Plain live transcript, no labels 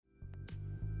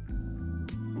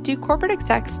Do corporate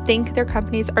execs think their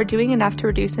companies are doing enough to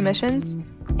reduce emissions?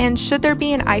 And should there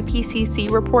be an IPCC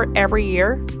report every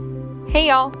year? Hey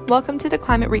y'all, welcome to the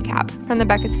Climate Recap from the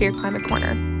Beckosphere Climate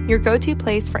Corner, your go-to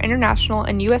place for international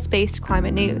and US-based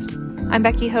climate news. I'm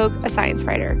Becky Hogue, a science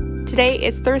writer. Today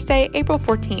is Thursday, April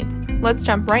 14th. Let's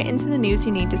jump right into the news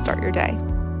you need to start your day.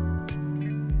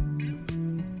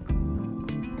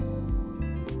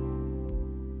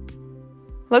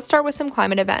 Let's start with some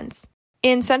climate events.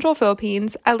 In central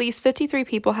Philippines, at least 53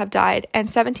 people have died and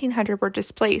 1,700 were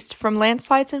displaced from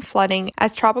landslides and flooding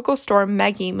as Tropical Storm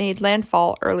Maggie made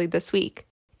landfall early this week.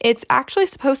 It's actually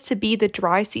supposed to be the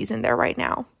dry season there right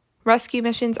now. Rescue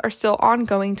missions are still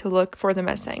ongoing to look for the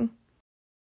missing.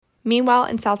 Meanwhile,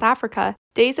 in South Africa,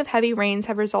 days of heavy rains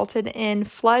have resulted in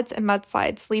floods and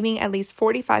mudslides, leaving at least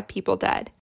 45 people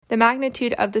dead. The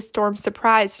magnitude of the storm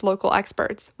surprised local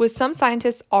experts, with some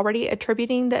scientists already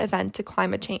attributing the event to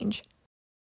climate change.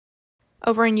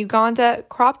 Over in Uganda,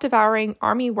 crop-devouring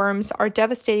army worms are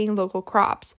devastating local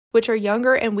crops, which are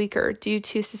younger and weaker due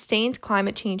to sustained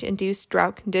climate change-induced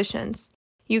drought conditions.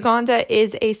 Uganda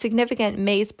is a significant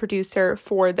maize producer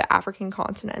for the African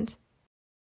continent.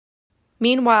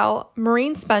 Meanwhile,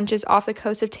 marine sponges off the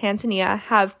coast of Tanzania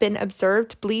have been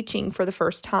observed bleaching for the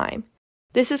first time.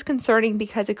 This is concerning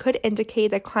because it could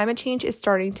indicate that climate change is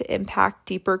starting to impact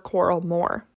deeper coral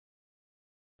more.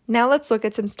 Now let's look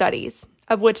at some studies,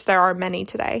 of which there are many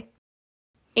today.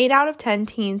 8 out of 10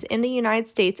 teens in the United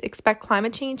States expect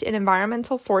climate change and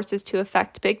environmental forces to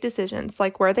affect big decisions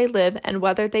like where they live and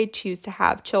whether they choose to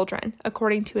have children,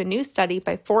 according to a new study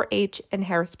by 4H and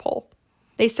Harris Poll.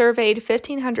 They surveyed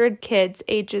 1,500 kids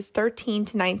ages 13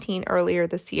 to 19 earlier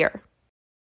this year.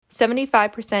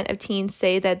 75% of teens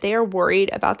say that they are worried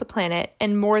about the planet,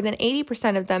 and more than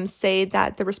 80% of them say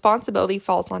that the responsibility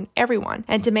falls on everyone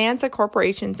and demands that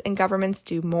corporations and governments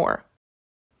do more.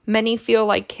 Many feel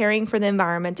like caring for the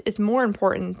environment is more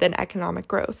important than economic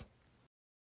growth.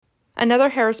 Another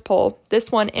Harris poll,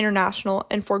 this one international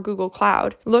and for Google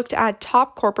Cloud, looked at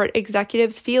top corporate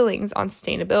executives' feelings on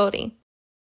sustainability.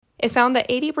 It found that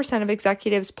 80% of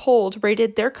executives polled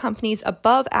rated their companies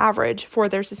above average for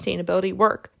their sustainability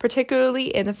work, particularly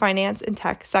in the finance and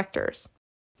tech sectors.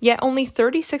 Yet only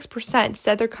 36%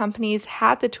 said their companies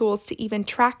had the tools to even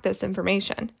track this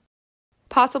information.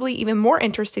 Possibly even more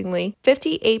interestingly,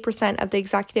 58% of the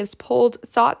executives polled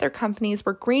thought their companies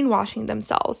were greenwashing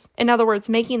themselves, in other words,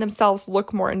 making themselves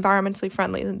look more environmentally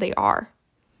friendly than they are.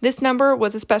 This number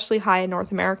was especially high in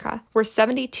North America, where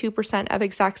 72% of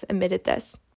execs admitted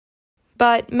this.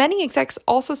 But many execs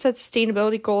also said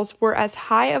sustainability goals were as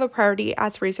high of a priority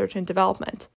as research and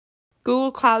development.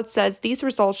 Google Cloud says these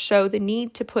results show the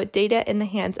need to put data in the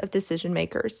hands of decision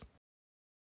makers.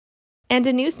 And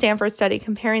a new Stanford study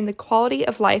comparing the quality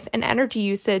of life and energy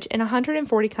usage in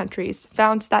 140 countries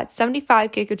found that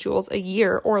 75 gigajoules a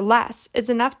year or less is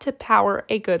enough to power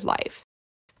a good life.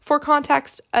 For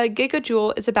context, a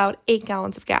gigajoule is about 8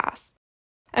 gallons of gas.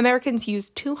 Americans use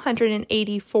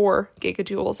 284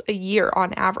 gigajoules a year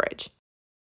on average.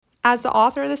 As the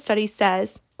author of the study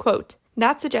says, quote,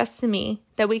 "That suggests to me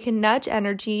that we can nudge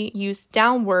energy use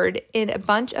downward in a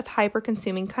bunch of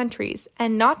hyper-consuming countries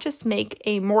and not just make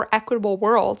a more equitable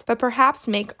world, but perhaps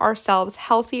make ourselves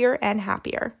healthier and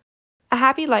happier." A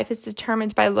happy life is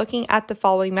determined by looking at the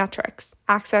following metrics: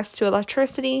 access to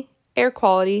electricity, air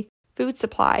quality, food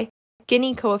supply,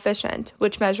 Gini coefficient,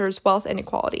 which measures wealth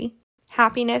inequality,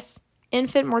 happiness,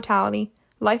 infant mortality,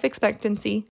 life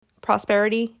expectancy,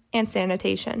 prosperity, and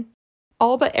sanitation.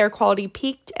 All but air quality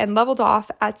peaked and leveled off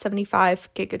at 75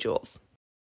 gigajoules.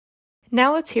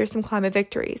 Now let's hear some climate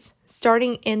victories,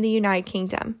 starting in the United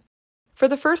Kingdom. For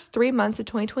the first 3 months of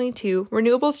 2022,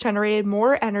 renewables generated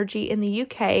more energy in the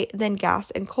UK than gas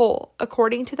and coal,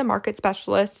 according to the market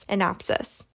specialist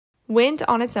Enapsis. Wind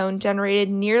on its own generated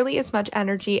nearly as much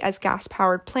energy as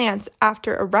gas-powered plants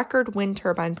after a record wind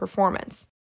turbine performance.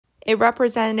 It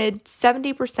represented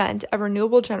 70% of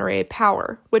renewable generated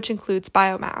power, which includes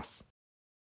biomass.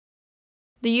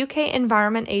 The UK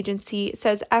Environment Agency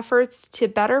says efforts to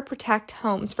better protect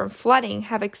homes from flooding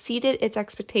have exceeded its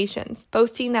expectations,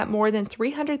 boasting that more than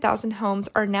 300,000 homes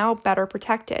are now better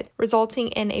protected, resulting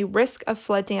in a risk of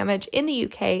flood damage in the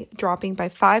UK dropping by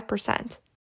 5%.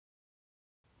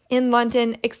 In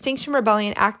London, Extinction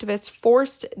Rebellion activists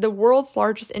forced the world's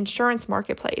largest insurance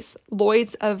marketplace,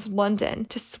 Lloyd's of London,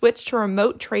 to switch to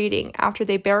remote trading after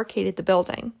they barricaded the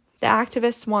building. The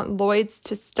activists want Lloyd's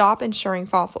to stop insuring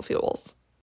fossil fuels.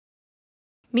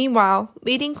 Meanwhile,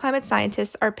 leading climate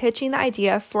scientists are pitching the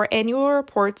idea for annual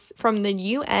reports from the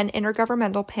UN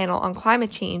Intergovernmental Panel on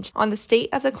Climate Change on the state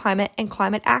of the climate and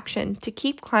climate action to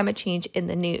keep climate change in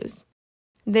the news.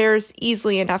 There's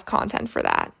easily enough content for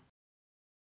that.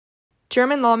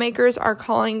 German lawmakers are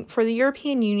calling for the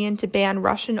European Union to ban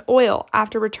Russian oil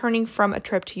after returning from a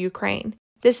trip to Ukraine.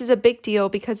 This is a big deal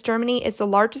because Germany is the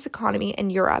largest economy in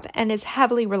Europe and is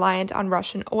heavily reliant on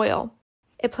Russian oil.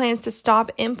 It plans to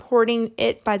stop importing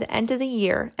it by the end of the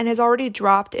year and has already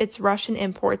dropped its Russian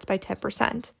imports by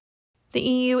 10%. The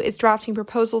EU is drafting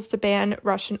proposals to ban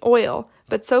Russian oil,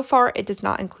 but so far it does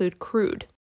not include crude.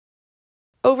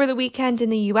 Over the weekend in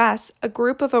the U.S., a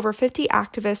group of over 50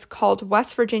 activists called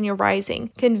West Virginia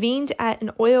Rising convened at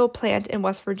an oil plant in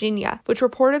West Virginia, which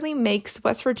reportedly makes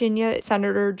West Virginia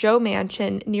Senator Joe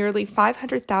Manchin nearly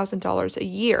 $500,000 a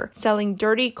year, selling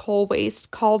dirty coal waste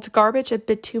called garbage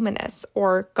bituminous,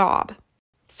 or GOB.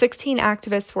 16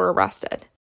 activists were arrested.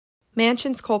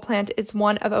 Manchin's coal plant is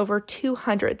one of over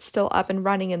 200 still up and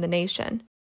running in the nation.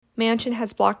 Manchin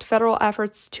has blocked federal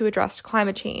efforts to address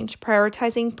climate change,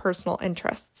 prioritizing personal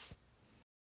interests.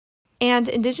 And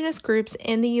Indigenous groups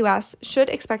in the U.S. should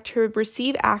expect to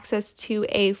receive access to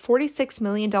a $46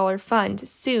 million fund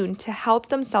soon to help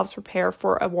themselves prepare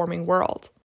for a warming world.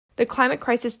 The climate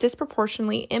crisis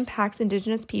disproportionately impacts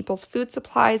Indigenous people's food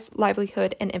supplies,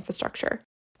 livelihood, and infrastructure.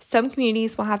 Some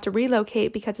communities will have to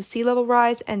relocate because of sea level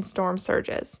rise and storm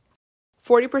surges.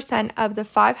 40% of the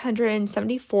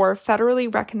 574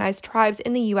 federally recognized tribes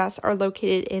in the U.S. are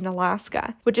located in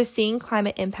Alaska, which is seeing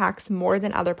climate impacts more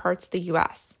than other parts of the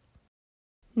U.S.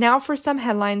 Now for some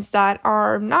headlines that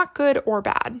are not good or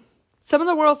bad. Some of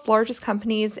the world's largest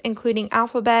companies, including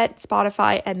Alphabet,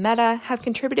 Spotify, and Meta, have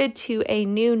contributed to a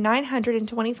new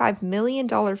 $925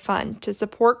 million fund to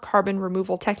support carbon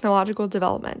removal technological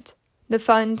development. The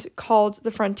fund, called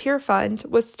the Frontier Fund,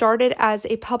 was started as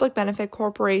a public benefit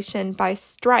corporation by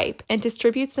Stripe and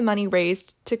distributes the money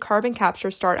raised to carbon capture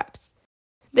startups.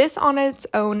 This on its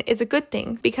own is a good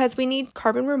thing because we need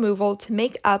carbon removal to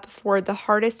make up for the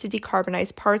hardest to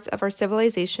decarbonize parts of our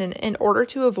civilization in order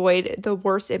to avoid the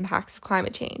worst impacts of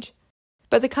climate change.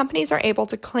 But the companies are able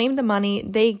to claim the money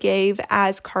they gave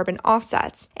as carbon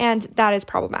offsets, and that is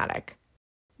problematic.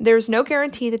 There's no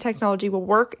guarantee the technology will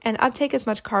work and uptake as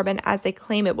much carbon as they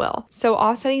claim it will, so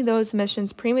offsetting those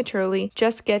emissions prematurely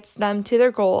just gets them to their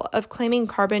goal of claiming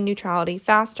carbon neutrality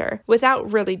faster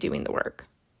without really doing the work.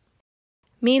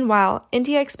 Meanwhile,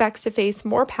 India expects to face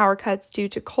more power cuts due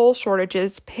to coal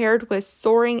shortages paired with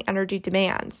soaring energy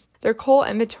demands. Their coal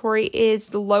inventory is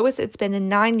the lowest it's been in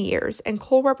 9 years, and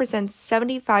coal represents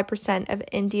 75% of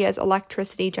India's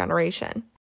electricity generation.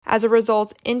 As a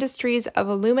result, industries of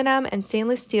aluminum and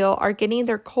stainless steel are getting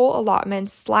their coal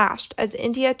allotments slashed as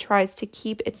India tries to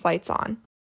keep its lights on.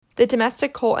 The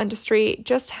domestic coal industry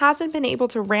just hasn't been able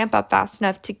to ramp up fast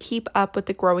enough to keep up with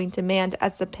the growing demand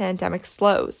as the pandemic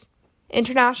slows.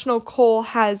 International coal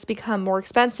has become more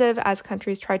expensive as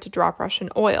countries try to drop Russian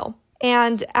oil.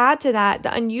 And add to that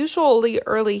the unusually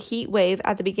early heat wave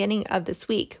at the beginning of this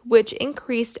week, which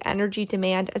increased energy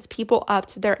demand as people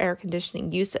upped their air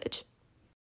conditioning usage.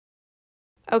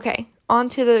 Okay, on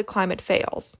to the climate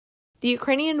fails. The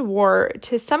Ukrainian war,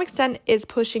 to some extent, is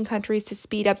pushing countries to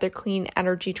speed up their clean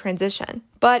energy transition.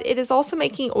 But it is also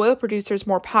making oil producers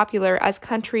more popular as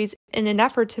countries, in an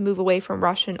effort to move away from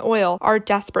Russian oil, are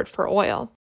desperate for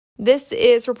oil. This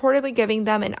is reportedly giving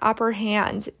them an upper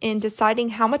hand in deciding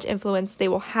how much influence they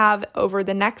will have over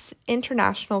the next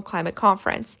International Climate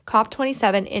Conference,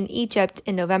 COP27 in Egypt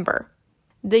in November.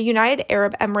 The United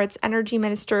Arab Emirates Energy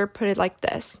Minister put it like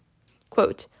this,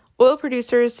 quote, "Oil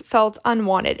producers felt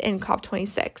unwanted in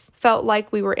COP26, felt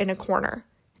like we were in a corner.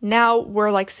 Now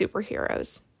we're like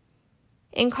superheroes."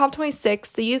 In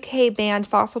COP26, the UK banned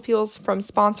fossil fuels from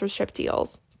sponsorship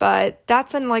deals, but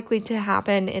that's unlikely to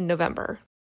happen in November.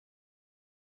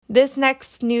 This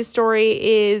next news story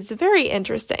is very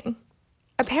interesting.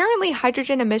 Apparently,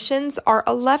 hydrogen emissions are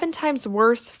 11 times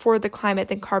worse for the climate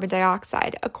than carbon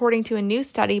dioxide, according to a new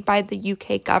study by the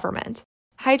UK government.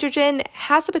 Hydrogen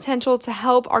has the potential to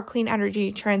help our clean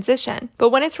energy transition, but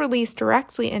when it's released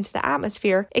directly into the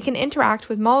atmosphere, it can interact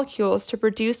with molecules to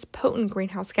produce potent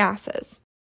greenhouse gases.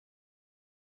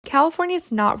 California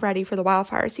is not ready for the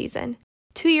wildfire season.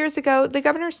 2 years ago, the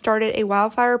governor started a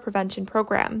wildfire prevention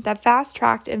program that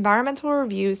fast-tracked environmental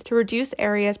reviews to reduce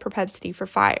areas' propensity for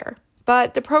fire.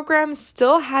 But the program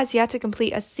still has yet to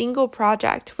complete a single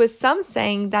project, with some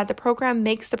saying that the program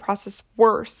makes the process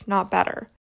worse, not better.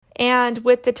 And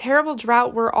with the terrible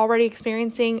drought we're already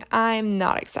experiencing, I'm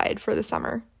not excited for the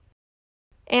summer.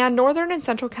 And Northern and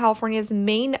Central California's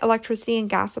main electricity and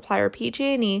gas supplier,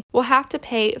 PG&E, will have to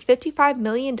pay $55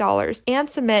 million and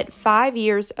submit 5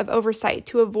 years of oversight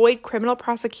to avoid criminal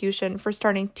prosecution for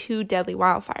starting 2 deadly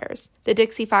wildfires, the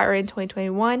Dixie Fire in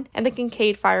 2021 and the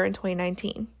Kincaid Fire in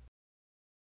 2019.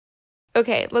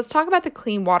 Okay, let's talk about the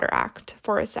Clean Water Act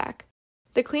for a sec.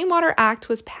 The Clean Water Act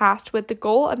was passed with the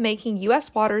goal of making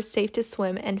U.S. waters safe to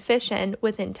swim and fish in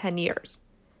within 10 years.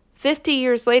 50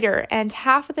 years later, and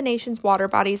half of the nation's water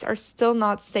bodies are still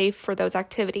not safe for those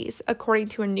activities, according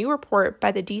to a new report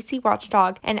by the D.C.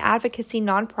 watchdog and advocacy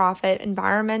nonprofit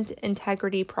Environment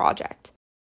Integrity Project.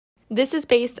 This is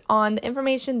based on the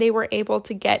information they were able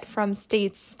to get from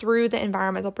states through the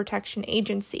Environmental Protection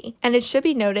Agency. And it should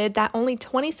be noted that only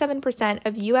 27%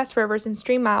 of U.S. rivers and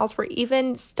stream miles were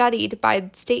even studied by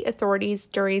state authorities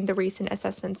during the recent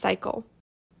assessment cycle.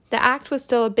 The act was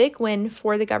still a big win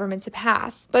for the government to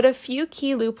pass, but a few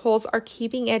key loopholes are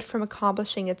keeping it from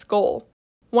accomplishing its goal.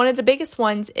 One of the biggest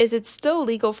ones is it's still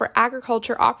legal for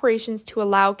agriculture operations to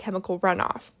allow chemical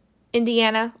runoff.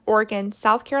 Indiana, Oregon,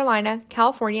 South Carolina,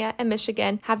 California, and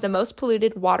Michigan have the most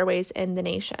polluted waterways in the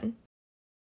nation.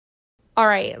 All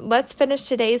right, let's finish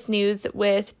today's news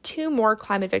with 2 more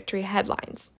climate victory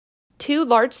headlines. 2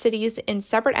 large cities in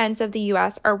separate ends of the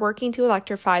U.S. are working to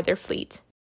electrify their fleet.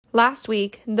 Last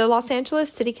week, the Los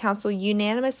Angeles City Council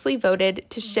unanimously voted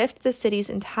to shift the city's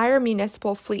entire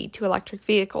municipal fleet to electric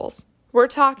vehicles. We're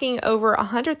talking over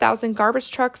 100,000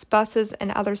 garbage trucks, buses, and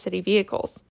other city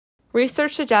vehicles.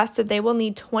 Research suggests that they will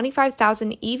need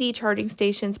 25,000 EV charging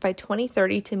stations by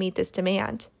 2030 to meet this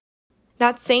demand.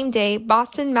 That same day,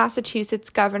 Boston, Massachusetts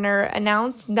governor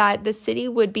announced that the city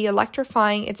would be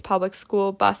electrifying its public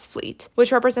school bus fleet,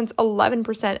 which represents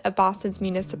 11% of Boston's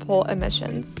municipal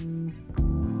emissions.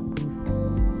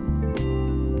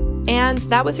 And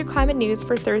that was your climate news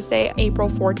for Thursday, April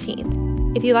 14th.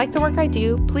 If you like the work I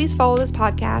do, please follow this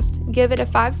podcast, give it a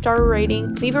 5-star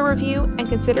rating, leave a review, and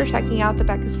consider checking out the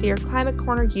Beccasphere Climate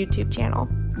Corner YouTube channel.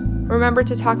 Remember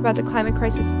to talk about the climate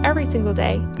crisis every single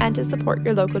day and to support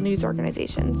your local news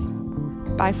organizations.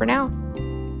 Bye for now.